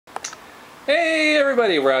Hey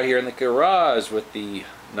everybody, we're out here in the garage with the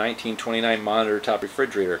 1929 monitor top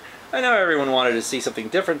refrigerator. I know everyone wanted to see something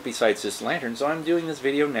different besides this lantern, so I'm doing this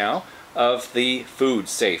video now of the food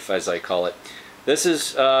safe, as I call it. This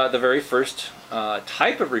is the very first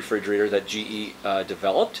type of refrigerator that GE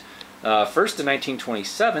developed. First in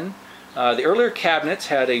 1927. The earlier cabinets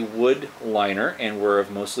had a wood liner and were of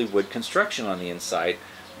mostly wood construction on the inside.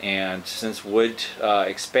 And since wood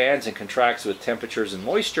expands and contracts with temperatures and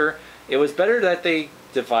moisture, it was better that they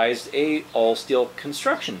devised a all-steel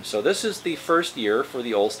construction. So this is the first year for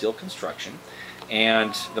the all-steel construction.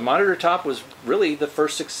 And the monitor top was really the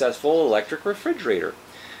first successful electric refrigerator.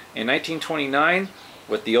 In 1929,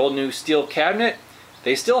 with the old new steel cabinet,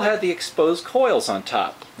 they still had the exposed coils on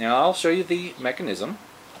top. Now I'll show you the mechanism.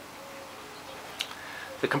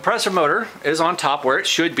 The compressor motor is on top where it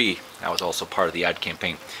should be. That was also part of the ad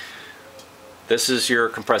campaign. This is your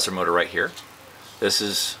compressor motor right here. This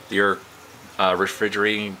is your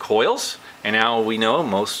refrigerating coils. And now we know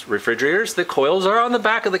most refrigerators, the coils are on the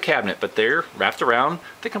back of the cabinet, but they're wrapped around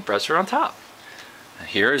the compressor on top.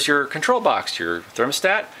 Here's your control box, your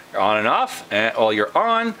thermostat, your on and off, and your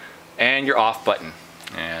on and your off button.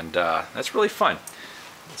 And that's really fun.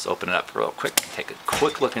 Let's open it up real quick, take a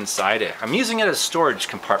quick look inside it. I'm using it as a storage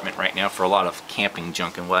compartment right now for a lot of camping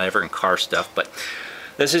junk and whatever and car stuff, but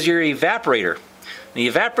this is your evaporator. The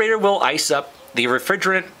evaporator will ice up the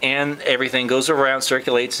refrigerant and everything, goes around,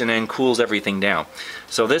 circulates, and then cools everything down.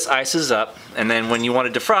 So this ices up, and then when you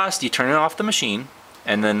want to defrost, you turn it off the machine,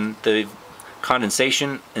 and then the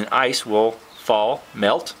condensation and ice will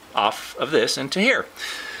melt off of this into here.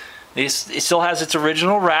 It still has its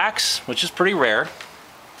original racks, which is pretty rare.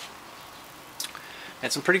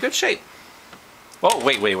 It's in pretty good shape. Oh,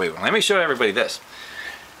 wait. Let me show everybody this.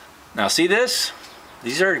 Now see this?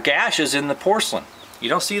 These are gashes in the porcelain. You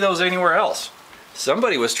don't see those anywhere else.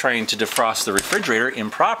 Somebody was trying to defrost the refrigerator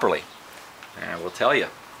improperly. And I will tell you,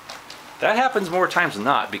 that happens more times than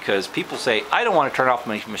not, because people say, I don't want to turn off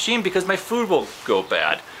my machine because my food will go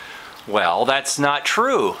bad. Well, that's not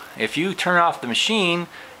true. If you turn off the machine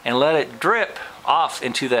and let it drip off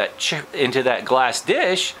into that glass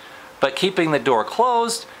dish, but keeping the door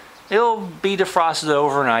closed, it'll be defrosted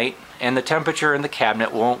overnight and the temperature in the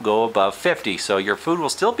cabinet won't go above 50. So your food will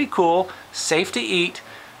still be cool, safe to eat,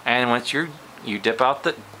 and once you dip out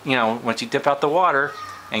the water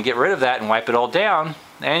and get rid of that and wipe it all down,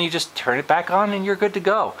 and you just turn it back on and you're good to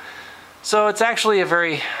go. So it's actually a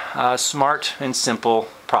very smart and simple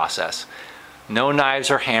process. No knives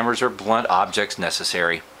or hammers or blunt objects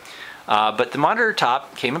necessary. But the monitor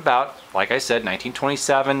top came about, like I said,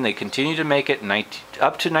 1927. They continued to make it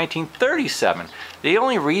up to 1937. The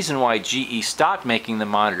only reason why GE stopped making the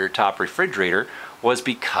monitor top refrigerator was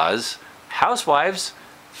because housewives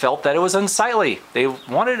felt that it was unsightly. They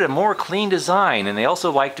wanted a more clean design, and they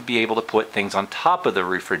also liked to be able to put things on top of the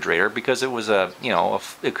refrigerator because it was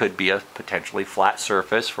it could be a potentially flat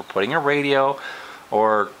surface for putting a radio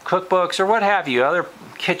or cookbooks or what have you, other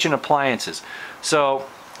kitchen appliances. So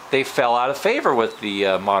they fell out of favor with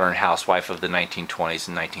the modern housewife of the 1920s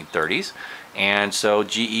and 1930s, and so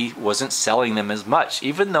GE wasn't selling them as much,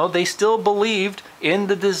 even though they still believed in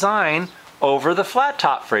the design over the flat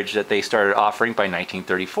top fridge that they started offering by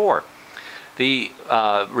 1934. The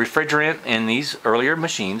refrigerant in these earlier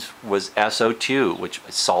machines was SO2, which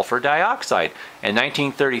is sulfur dioxide. In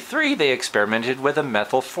 1933, they experimented with a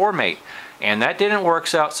methyl formate, and that didn't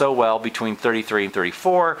work out so well between 33 and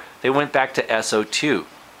 34. They went back to SO2.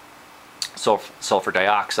 Sulfur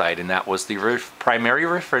dioxide, and that was the primary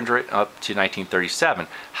refrigerant up to 1937.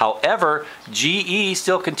 However, GE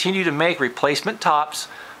still continued to make replacement tops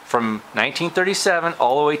from 1937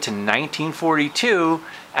 all the way to 1942,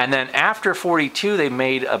 and then after 42 they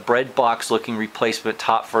made a bread box looking replacement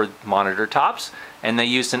top for monitor tops, and they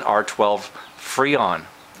used an R12 Freon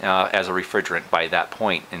as a refrigerant by that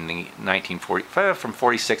point in the 1940, from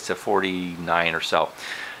 46 to 49 or so.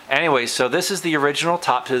 Anyway, so this is the original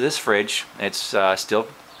top to this fridge. It's still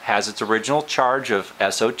has its original charge of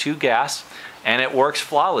SO2 gas, and it works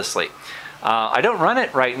flawlessly. I don't run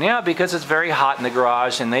it right now because it's very hot in the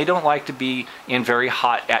garage, and they don't like to be in very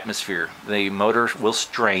hot atmosphere. The motor will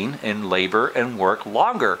strain and labor and work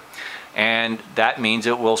longer, and that means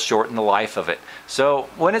it will shorten the life of it. So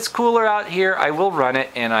when it's cooler out here, I will run it,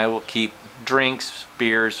 and I will keep drinks,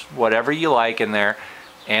 beers, whatever you like in there,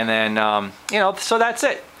 and then so that's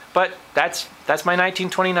it. But that's my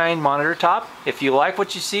 1929 monitor top. If you like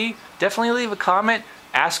what you see, definitely leave a comment,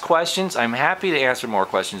 ask questions. I'm happy to answer more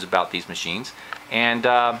questions about these machines. And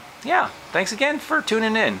yeah, thanks again for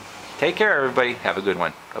tuning in. Take care, everybody. Have a good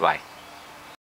one. Bye-bye.